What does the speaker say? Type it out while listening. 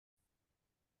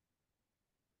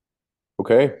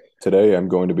Okay, today I'm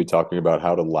going to be talking about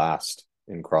how to last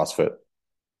in CrossFit.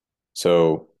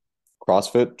 So,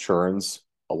 CrossFit churns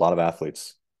a lot of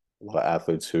athletes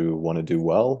who want to do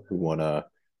well, who want to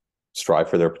strive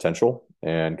for their potential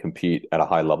and compete at a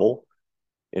high level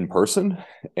in person.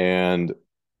 And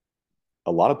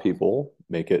a lot of people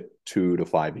make it 2 to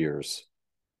 5 years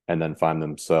and then find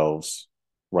themselves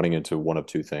running into one of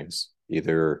two things,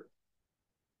 either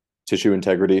tissue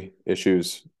integrity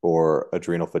issues or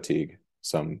adrenal fatigue,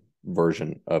 some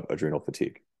version of adrenal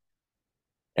fatigue.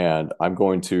 And I'm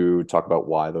going to talk about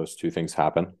why those two things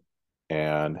happen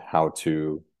and how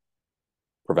to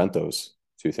prevent those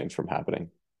two things from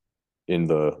happening in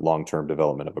the long-term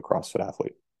development of a CrossFit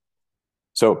athlete.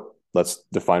 So let's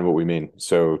define what we mean.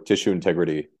 So tissue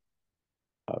integrity,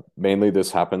 mainly this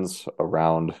happens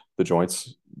around the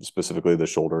joints, specifically the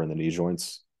shoulder and the knee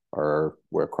joints are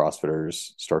where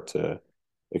CrossFitters start to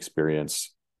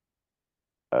experience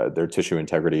their tissue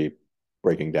integrity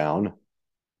breaking down.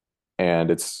 And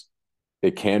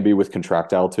it can be with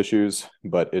contractile tissues,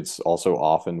 but it's also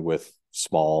often with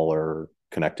smaller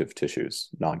connective tissues,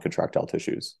 non-contractile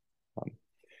tissues, um,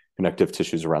 connective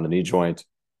tissues around the knee joint,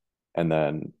 and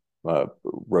then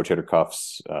rotator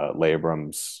cuffs,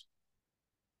 labrums.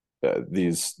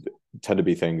 These tend to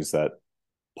be things that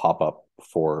pop up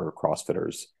for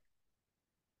CrossFitters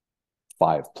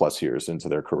 5+ years into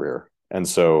their career. And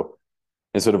so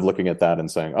instead of looking at that and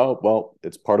saying, oh, well,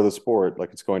 it's part of the sport,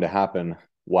 like it's going to happen,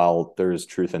 while there is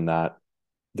truth in that,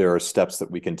 there are steps that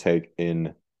we can take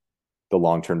in the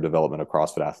long-term development of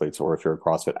CrossFit athletes, or if you're a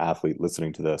CrossFit athlete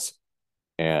listening to this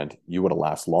and you want to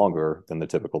last longer than the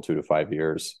typical 2 to 5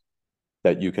 years,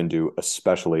 that you can do,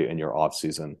 especially in your off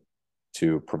season,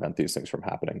 to prevent these things from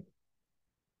happening.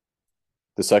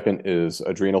 The second is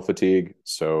adrenal fatigue.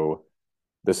 So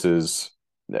this is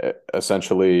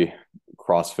essentially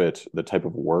CrossFit, the type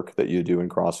of work that you do in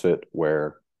CrossFit,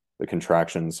 where the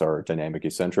contractions are dynamic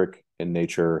eccentric in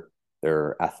nature.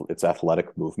 It's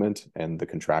athletic movement, and the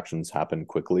contractions happen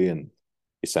quickly and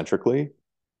eccentrically.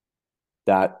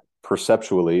 That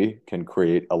perceptually can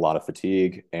create a lot of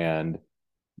fatigue and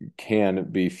can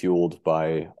be fueled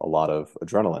by a lot of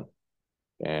adrenaline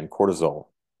and cortisol,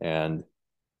 and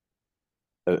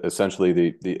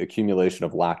essentially the accumulation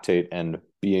of lactate and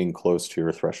being close to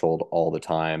your threshold all the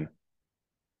time.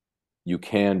 You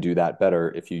can do that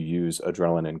better if you use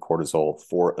adrenaline and cortisol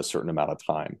for a certain amount of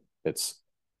time. It's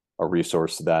a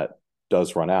resource that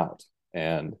does run out.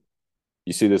 And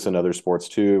you see this in other sports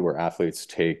too, where athletes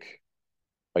take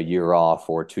a year off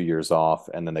or 2 years off,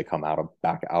 and then they come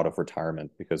back out of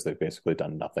retirement because they've basically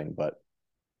done nothing but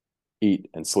eat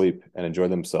and sleep and enjoy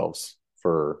themselves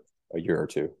for a year or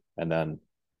two. And then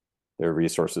their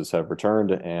resources have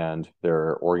returned and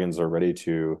their organs are ready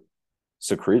to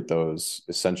secrete those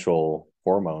essential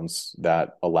hormones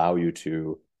that allow you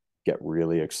to get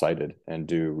really excited and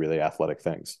do really athletic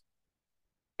things.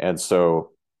 And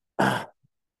so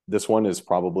this one is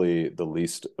probably the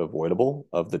least avoidable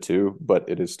of the two, but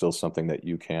it is still something that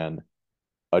you can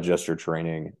adjust your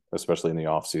training, especially in the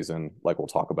off season, like we'll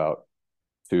talk about,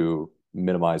 to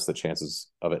minimize the chances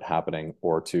of it happening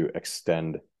or to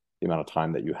extend the amount of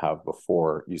time that you have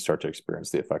before you start to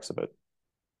experience the effects of it.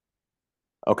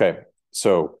 Okay,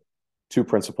 so two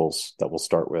principles that we'll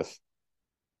start with: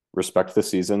 respect the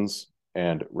seasons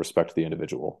and respect the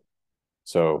individual.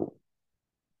 So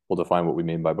we'll define what we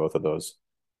mean by both of those.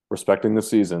 Respecting the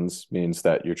seasons means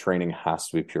that your training has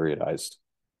to be periodized.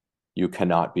 You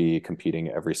cannot be competing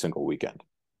every single weekend.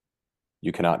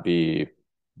 You cannot be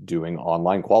doing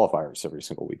online qualifiers every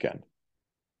single weekend.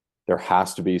 There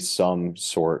has to be some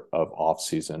sort of off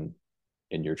season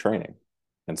in your training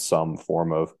and some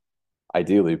form of,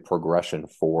 ideally, progression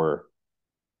for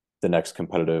the next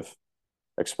competitive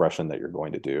expression that you're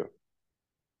going to do.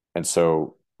 And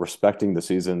so respecting the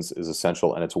seasons is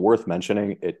essential, and it's worth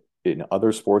mentioning. It in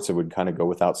other sports, it would kind of go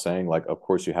without saying, like, of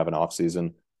course you have an off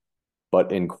season,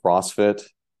 but in CrossFit,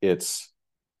 it's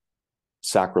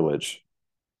sacrilege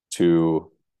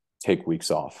to take weeks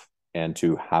off and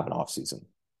to have an off season.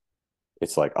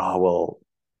 It's like, oh, well,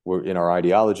 we're in our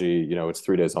ideology, it's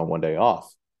 3 days on, 1 day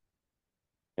off.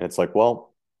 And it's like,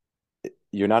 well,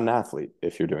 you're not an athlete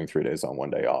if you're doing 3 days on,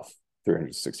 1 day off,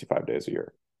 365 days a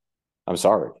year. I'm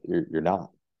sorry, you're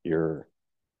not. You're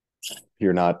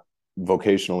not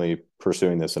vocationally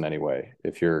pursuing this in any way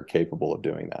if you're capable of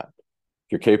doing that.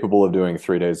 If you're capable of doing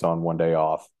 3 days on, 1 day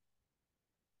off,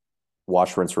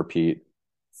 wash, rinse, repeat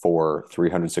for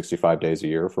 365 days a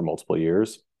year for multiple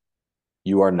years,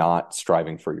 you are not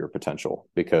striving for your potential,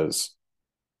 because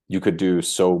you could do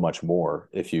so much more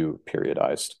if you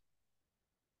periodized.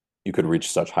 You could reach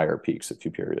such higher peaks if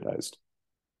you periodized.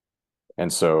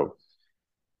 And so,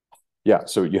 yeah,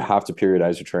 so you have to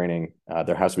periodize your training.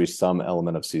 There has to be some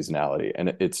element of seasonality,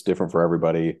 and it's different for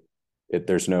everybody.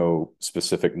 There's no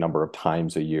specific number of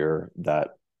times a year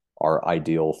that are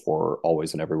ideal for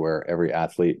always and everywhere, every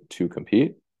athlete to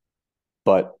compete,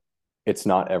 but it's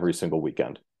not every single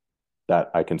weekend.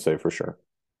 That I can say for sure.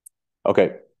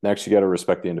 Okay, next you got to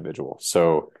respect the individual.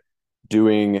 So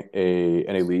doing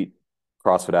an elite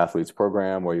CrossFit athletes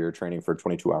program where you're training for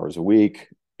 22 hours a week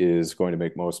is going to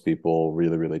make most people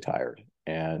really, really tired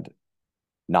and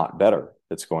not better.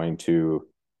 It's going to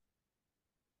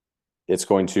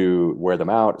wear them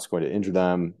out, it's going to injure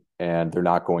them, and they're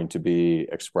not going to be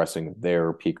expressing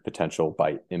their peak potential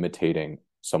by imitating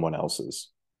someone else's.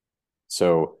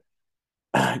 So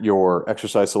your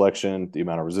exercise selection, the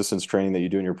amount of resistance training that you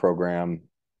do in your program,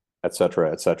 et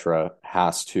cetera,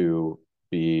 has to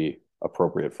be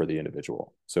appropriate for the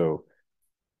individual. So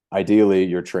ideally,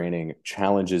 your training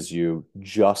challenges you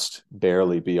just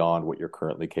barely beyond what you're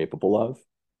currently capable of,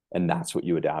 and that's what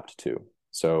you adapt to.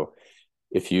 So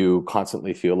if you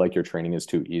constantly feel like your training is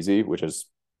too easy, which is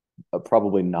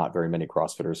probably not very many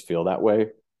CrossFitters feel that way,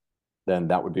 then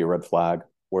that would be a red flag.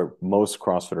 Where most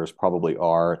CrossFitters probably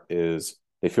are is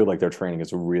they feel like their training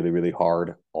is really, really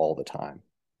hard all the time,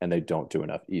 and they don't do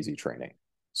enough easy training.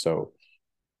 So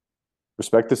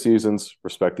respect the seasons,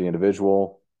 respect the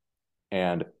individual,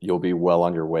 and you'll be well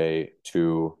on your way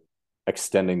to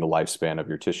extending the lifespan of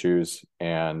your tissues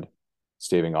and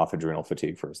staving off adrenal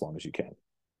fatigue for as long as you can.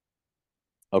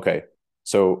 Okay,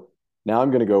 so now I'm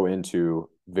going to go into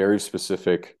very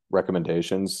specific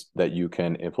recommendations that you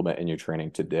can implement in your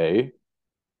training today,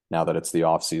 now that it's the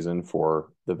off season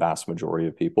for the vast majority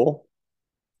of people,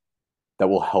 that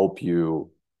will help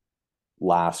you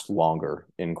last longer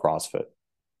in CrossFit.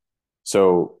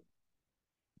 So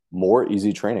more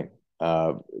easy training,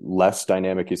 less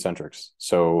dynamic eccentrics.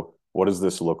 So what does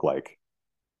this look like?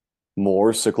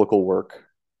 More cyclical work,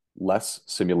 less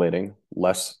simulating,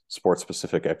 less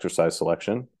sport-specific exercise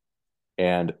selection,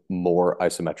 and more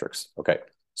isometrics. Okay,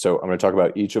 so I'm going to talk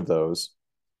about each of those.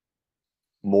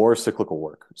 More cyclical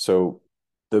work. So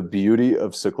the beauty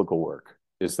of cyclical work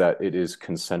is that it is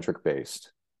concentric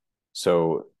based.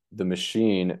 So the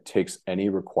machine takes any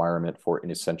requirement for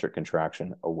an eccentric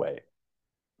contraction away.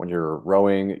 When you're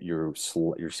rowing, your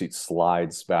seat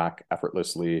slides back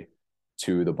effortlessly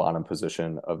to the bottom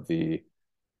position of the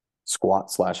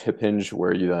squat / hip hinge,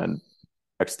 where you then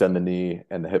extend the knee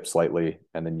and the hip slightly,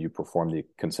 and then you perform the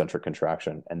concentric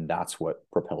contraction, and that's what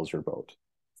propels your boat,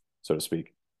 so to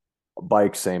speak.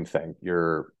 Bike, same thing.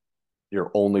 You're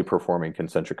only performing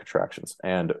concentric contractions,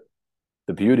 and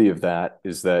the beauty of that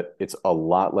is that it's a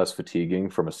lot less fatiguing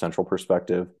from a central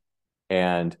perspective,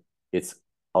 and it's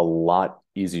a lot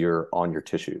easier on your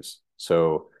tissues.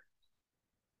 So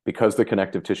because the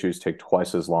connective tissues take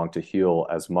twice as long to heal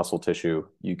as muscle tissue,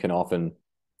 you can often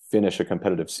finish a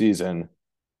competitive season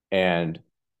and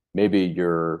maybe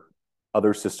your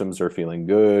other systems are feeling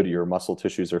good, your muscle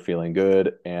tissues are feeling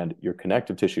good, and your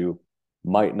connective tissue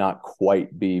might not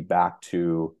quite be back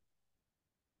to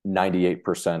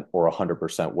 98% or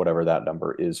 100%, whatever that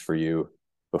number is for you,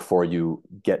 before you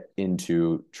get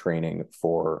into training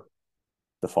for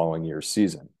the following year's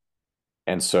season.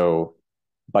 And so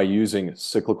by using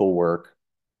cyclical work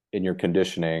in your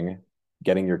conditioning,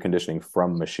 getting your conditioning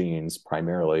from machines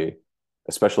primarily,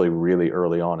 especially really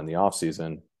early on in the off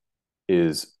season,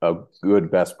 is a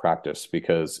good best practice,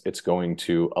 because it's going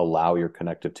to allow your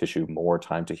connective tissue more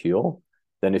time to heal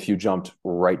than if you jumped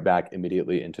right back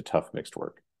immediately into tough mixed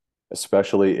work,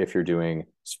 especially if you're doing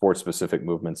sport-specific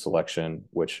movement selection,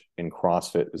 which in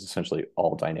CrossFit is essentially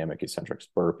all dynamic eccentrics,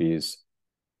 burpees,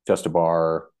 just a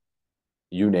bar,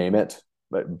 you name it,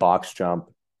 but box jump,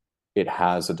 it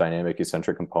has a dynamic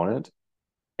eccentric component.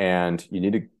 And you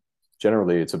need to,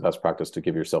 generally, it's a best practice to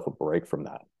give yourself a break from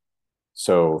that.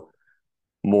 So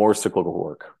more cyclical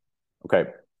work.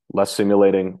 Okay, less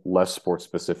simulating, less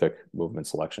sport-specific movement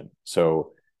selection.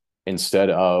 So instead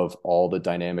of all the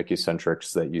dynamic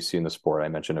eccentrics that you see in the sport, I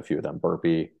mentioned a few of them: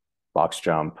 burpee, box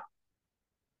jump,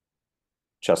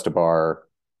 chest to bar.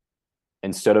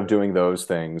 Instead of doing those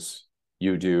things,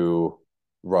 you do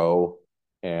row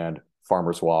and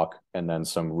farmer's walk, and then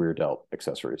some rear delt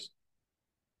accessories.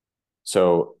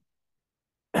 So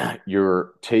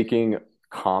you're taking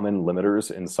common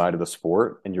limiters inside of the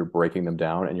sport and you're breaking them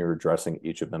down and you're addressing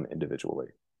each of them individually.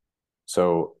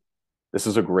 So this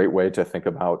is a great way to think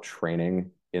about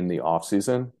training in the off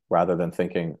season, rather than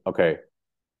thinking, okay,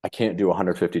 I can't do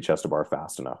 150 chest to bar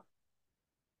fast enough.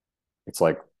 It's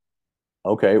like,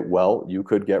 okay, well, you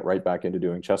could get right back into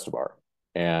doing chest to bar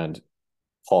and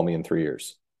call me in 3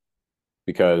 years,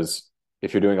 because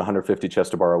if you're doing 150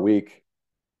 chest to bar a week,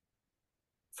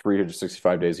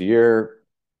 365 days a year,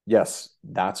 yes,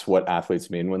 that's what athletes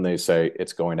mean when they say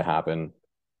it's going to happen.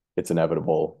 It's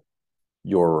inevitable.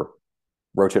 Your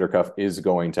rotator cuff is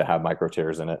going to have micro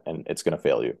tears in it and it's going to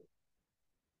fail you.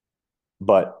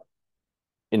 But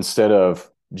instead of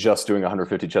just doing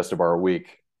 150 chest to bar a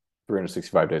week,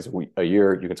 365 days a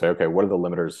year, you can say, okay, what are the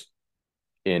limiters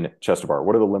in chest to bar?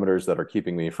 What are the limiters that are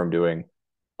keeping me from doing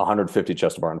 150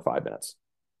 chest to bar in 5 minutes?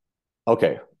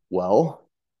 Okay, well,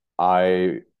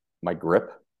 my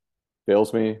grip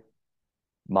fails me.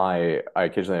 I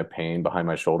occasionally have pain behind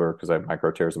my shoulder because I have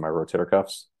micro tears in my rotator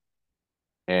cuffs.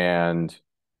 And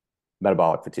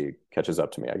metabolic fatigue catches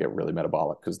up to me. I get really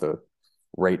metabolic because the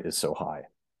rate is so high.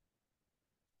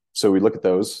 So we look at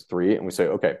those three and we say,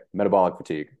 okay, metabolic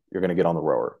fatigue, you're going to get on the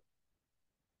rower.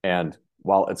 And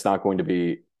while it's not going to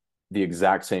be the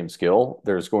exact same skill,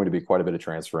 there's going to be quite a bit of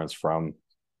transference from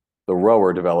the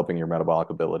rower developing your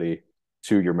metabolic ability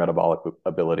to your metabolic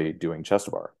ability doing chest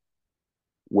to bar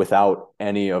without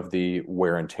any of the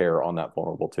wear and tear on that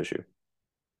vulnerable tissue.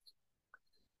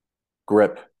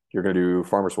 Grip, you're going to do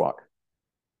farmer's walk.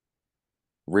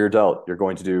 Rear delt, you're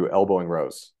going to do elbowing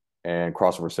rows and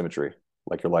crossover symmetry,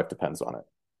 like your life depends on it.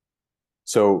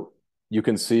 So you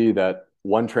can see that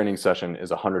one training session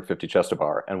is 150 chest to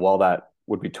bar. And while that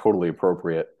would be totally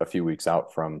appropriate a few weeks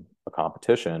out from a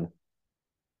competition,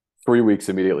 3 weeks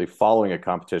immediately following a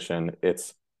competition,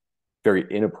 it's very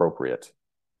inappropriate.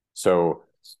 So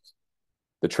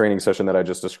the training session that I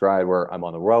just described where I'm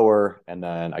on the rower and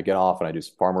then I get off and I do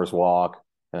farmer's walk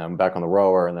and I'm back on the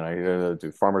rower and then I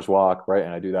do farmer's walk, right?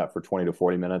 And I do that for 20 to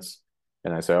 40 minutes.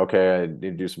 And I say, okay, I need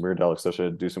to do some rear delt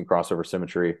extension, do some crossover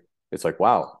symmetry. It's like,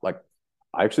 wow, like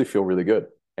I actually feel really good.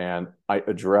 And I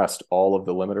addressed all of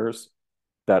the limiters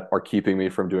that are keeping me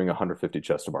from doing 150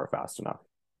 chest to bar fast enough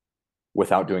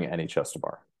without doing any chest to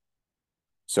bar.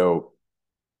 So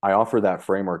I offer that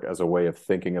framework as a way of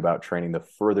thinking about training. The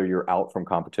further you're out from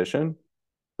competition,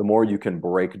 the more you can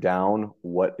break down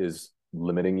what is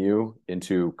limiting you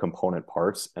into component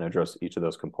parts and address each of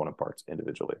those component parts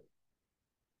individually.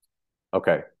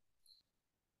 Okay.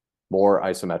 More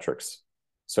isometrics.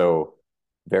 So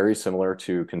very similar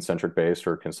to concentric based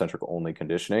or concentric only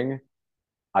conditioning,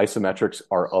 isometrics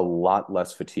are a lot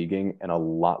less fatiguing and a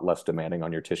lot less demanding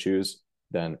on your tissues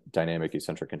than dynamic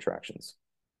eccentric contractions.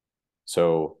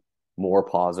 So more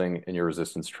pausing in your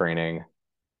resistance training,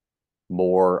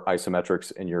 more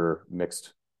isometrics in your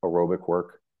mixed aerobic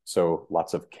work. So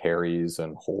lots of carries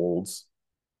and holds.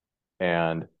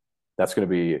 And that's going to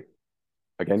be,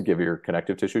 again, give your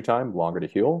connective tissue time longer to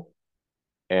heal.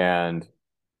 And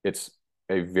it's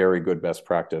a very good best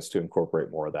practice to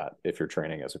incorporate more of that if you're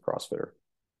training as a CrossFitter.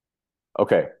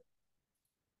 Okay.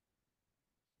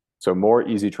 So more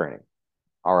easy training.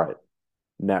 All right.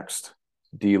 Next,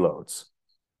 deloads.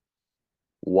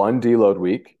 One deload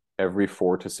week every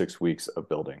 4 to 6 weeks of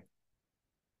building.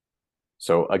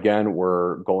 So again,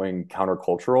 we're going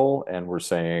countercultural and we're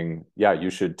saying, yeah, you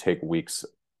should take weeks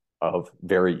of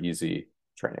very easy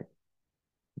training.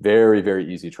 Very,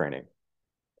 very easy training.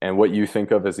 And what you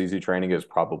think of as easy training is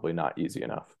probably not easy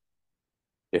enough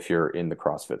if you're in the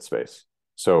CrossFit space.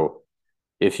 So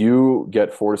if you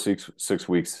get 4 to 6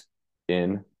 weeks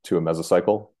into a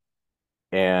mesocycle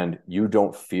and you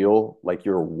don't feel like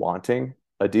you're wanting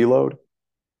a deload,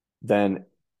 then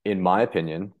in my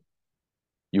opinion,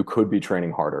 you could be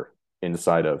training harder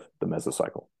inside of the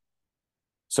mesocycle.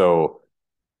 So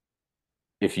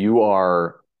if you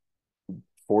are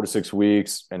 4 to 6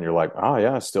 weeks and you're like, oh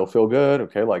yeah, still feel good.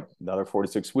 Okay, like another 4 to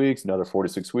 6 weeks, another 4 to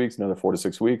 6 weeks, another 4 to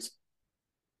 6 weeks.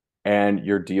 And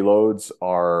your deloads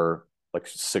are like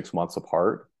 6 months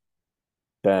apart,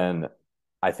 then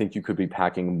I think you could be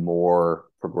packing more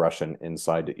progression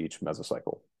inside to each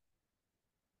mesocycle.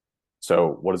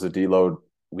 So what does a deload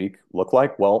week look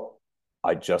like? Well,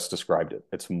 I just described it.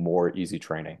 It's more easy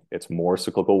training. It's more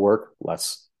cyclical work,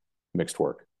 less mixed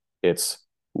work. It's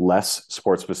less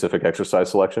sport-specific exercise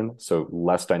selection, so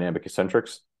less dynamic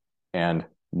eccentrics, and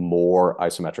more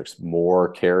isometrics, more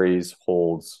carries,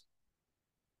 holds,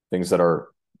 things that are,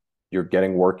 you're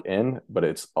getting work in, but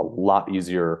it's a lot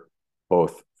easier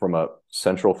both from a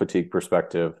central fatigue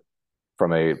perspective,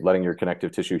 from a letting your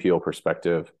connective tissue heal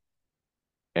perspective,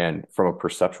 and from a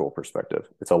perceptual perspective.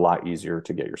 It's a lot easier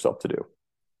to get yourself to do.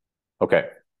 Okay,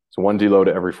 so one deload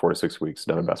every 4 to 6 weeks,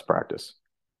 another best practice.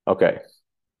 Okay,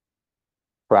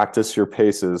 practice your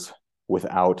paces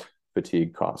without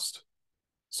fatigue cost.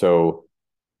 So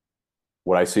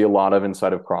what I see a lot of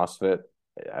inside of CrossFit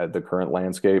at the current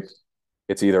landscape,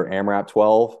 it's either AMRAP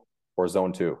 12 or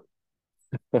zone 2.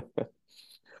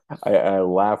 I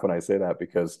laugh when I say that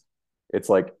because It's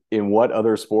like, in what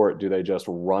other sport do they just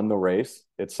run the race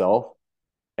itself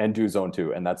and do zone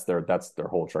two? And that's their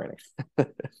whole training.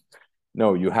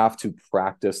 No, you have to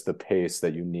practice the pace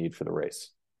that you need for the race.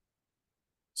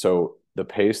 So the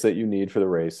pace that you need for the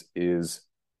race is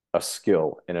a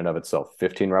skill in and of itself.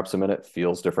 15 reps a minute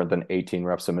feels different than 18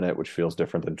 reps a minute, which feels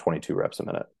different than 22 reps a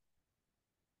minute.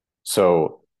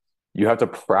 So you have to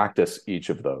practice each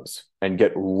of those and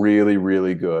get really,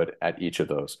 really good at each of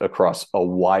those across a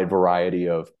wide variety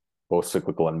of both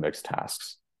cyclical and mixed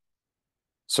tasks.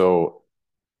 So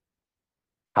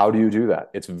how do you do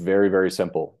that? It's very, very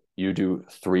simple. You do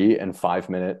 3 and 5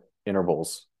 minute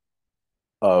intervals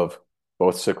of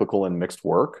both cyclical and mixed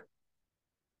work.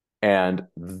 And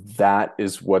that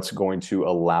is what's going to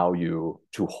allow you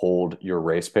to hold your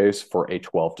race pace for a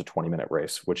 12 to 20 minute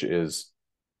race, which is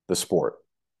the sport.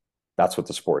 That's what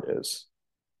the sport is.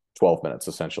 12 minutes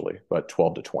essentially, but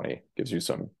 12 to 20 gives you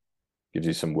some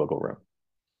wiggle room.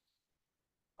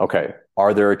 Okay.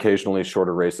 Are there occasionally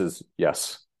shorter races?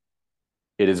 Yes.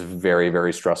 It is very,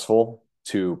 very stressful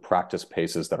to practice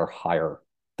paces that are higher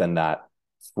than that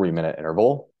 3-minute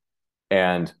interval.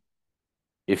 And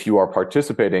if you are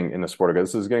participating in the sport,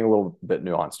 this is getting a little bit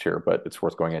nuanced here, but it's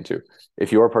worth going into.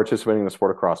 If you are participating in the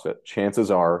sport of CrossFit,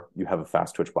 chances are you have a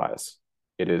fast twitch bias.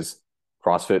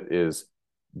 CrossFit is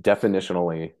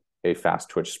definitionally a fast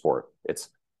twitch sport. It's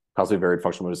constantly varied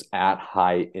functional movements at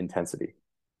high intensity.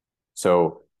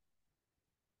 So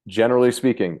generally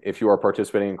speaking, if you are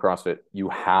participating in CrossFit, you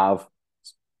have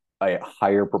a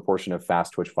higher proportion of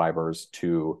fast twitch fibers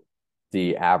to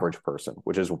the average person,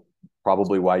 which is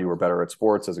probably why you were better at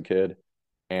sports as a kid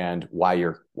and why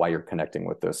you're connecting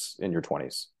with this in your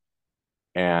 20s.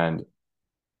 And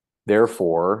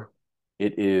therefore,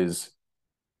 it is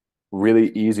really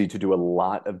easy to do a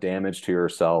lot of damage to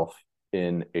yourself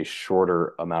in a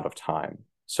shorter amount of time.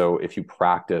 So if you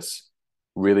practice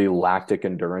really lactic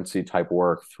endurance type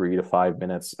work, 3 to 5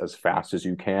 minutes as fast as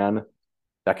you can,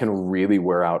 that can really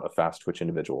wear out a fast twitch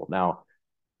individual. Now,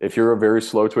 if you're a very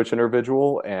slow twitch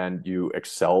individual and you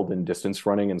excelled in distance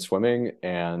running and swimming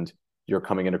and you're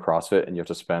coming into CrossFit and you have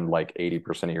to spend like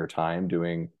 80% of your time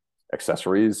doing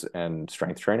accessories and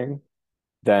strength training,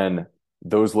 then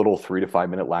those little 3 to 5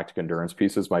 minute lactic endurance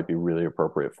pieces might be really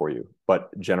appropriate for you.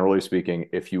 But generally speaking,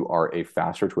 if you are a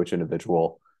faster twitch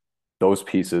individual, those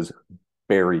pieces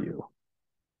bury you.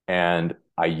 And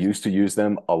I used to use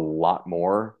them a lot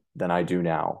more than I do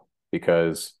now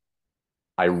because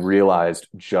I realized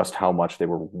just how much they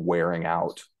were wearing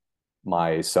out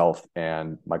myself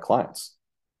and my clients.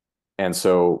 And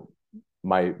so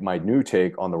my new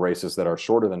take on the races that are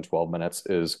shorter than 12 minutes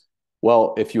is,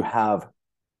 well, if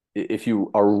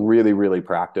you are really, really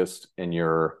practiced in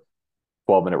your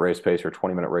 12-minute race pace or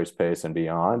 20-minute race pace and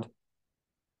beyond,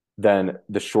 then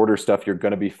the shorter stuff, you're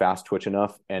going to be fast twitch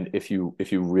enough. And if you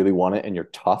really want it and you're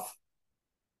tough,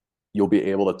 you'll be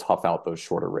able to tough out those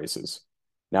shorter races.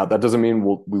 Now, that doesn't mean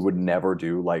we would never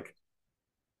do like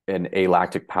an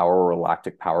alactic power or a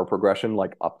lactic power progression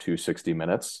like up to 60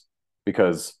 minutes,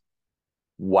 because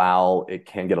while it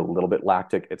can get a little bit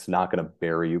lactic, it's not going to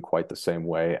bury you quite the same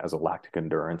way as a lactic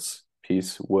endurance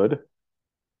piece would.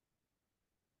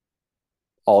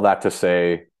 All that to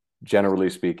say, generally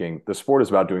speaking, the sport is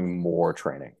about doing more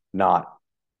training, not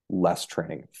less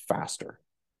training faster.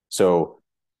 So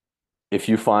if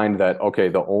you find that, okay,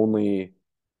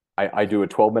 I do a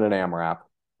 12-minute AMRAP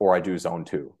or I do zone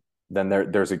 2, then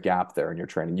there's a gap there in your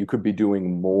training. You could be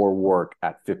doing more work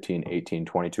at 15, 18,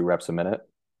 22 reps a minute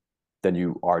than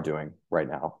you are doing right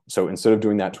now. So instead of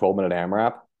doing that 12-minute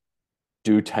AMRAP,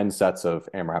 do 10 sets of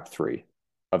AMRAP 3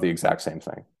 of the exact same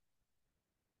thing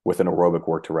with an aerobic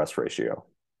work to rest ratio.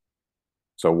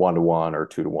 So 1-to-1 or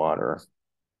 2-to-1 or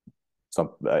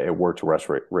a work to rest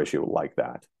ratio like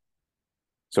that.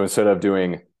 So instead of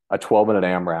doing a 12-minute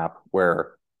AMRAP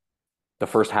where the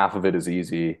first half of it is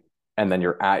easy and then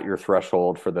you're at your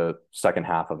threshold for the second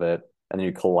half of it and then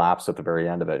you collapse at the very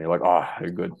end of it and you're like, oh,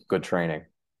 good training.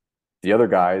 The other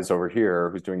guy is over here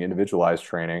who's doing individualized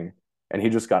training and he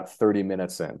just got 30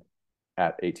 minutes in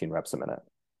at 18 reps a minute.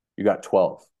 You got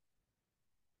 12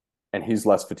 and he's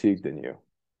less fatigued than you.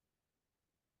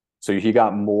 So he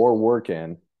got more work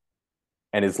in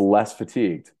and is less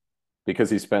fatigued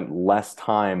because he spent less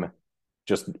time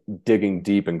just digging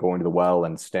deep and going to the well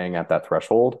and staying at that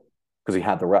threshold because he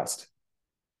had the rest.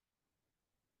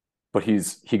 But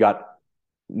he got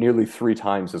nearly 3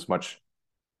 times as much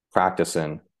practice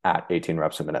in at 18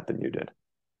 reps a minute than you did.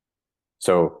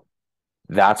 So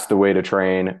that's the way to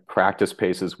train. Practice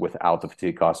paces without the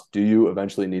fatigue cost. Do you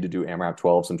eventually need to do AMRAP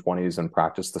 12s and 20s and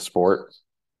practice the sport?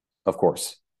 Of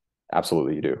course.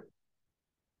 Absolutely you do.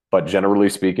 But generally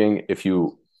speaking, if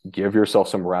you give yourself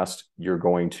some rest, you're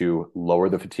going to lower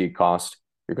the fatigue cost.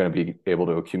 You're going to be able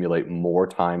to accumulate more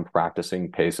time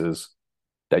practicing paces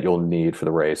that you'll need for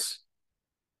the race,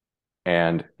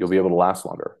 and you'll be able to last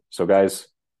longer. So guys,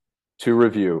 to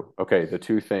review, okay, the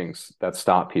two things that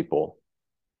stop people: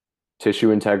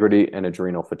 tissue integrity and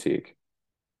adrenal fatigue.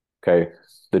 Okay,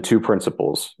 the two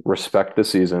principles: respect the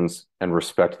seasons and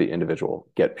respect the individual.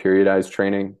 Get periodized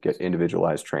training, get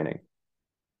individualized training,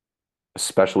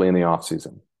 especially in the off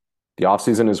season. The off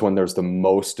season is when there's the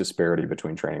most disparity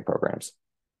between training programs.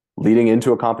 Leading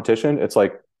into a competition, it's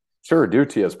like, sure, do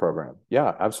Tia's program.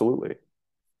 Yeah, absolutely.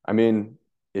 I mean,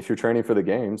 if you're training for the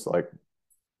games, like,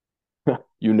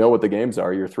 you know what the games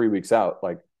are, you're 3 weeks out,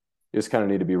 like, you just kind of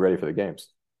need to be ready for the games.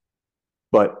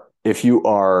 But if you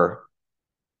are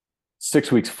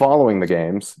 6 weeks following the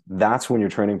games, that's when your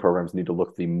training programs need to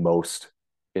look the most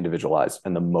individualized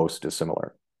and the most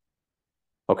dissimilar.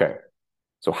 Okay,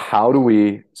 so how do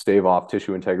we stave off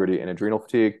tissue integrity and adrenal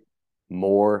fatigue?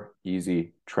 More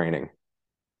easy training,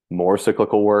 more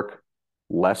cyclical work,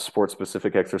 less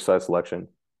sport-specific exercise selection,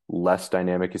 less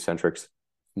dynamic eccentrics,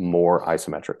 more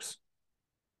isometrics.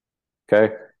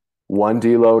 Okay, one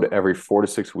deload every 4 to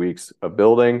 6 weeks of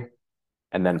building,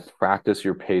 and then practice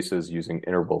your paces using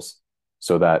intervals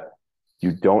so that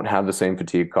you don't have the same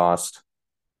fatigue cost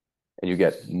and you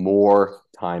get more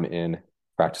time in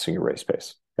practicing your race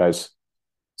pace. Guys,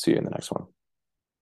 see you in the next one.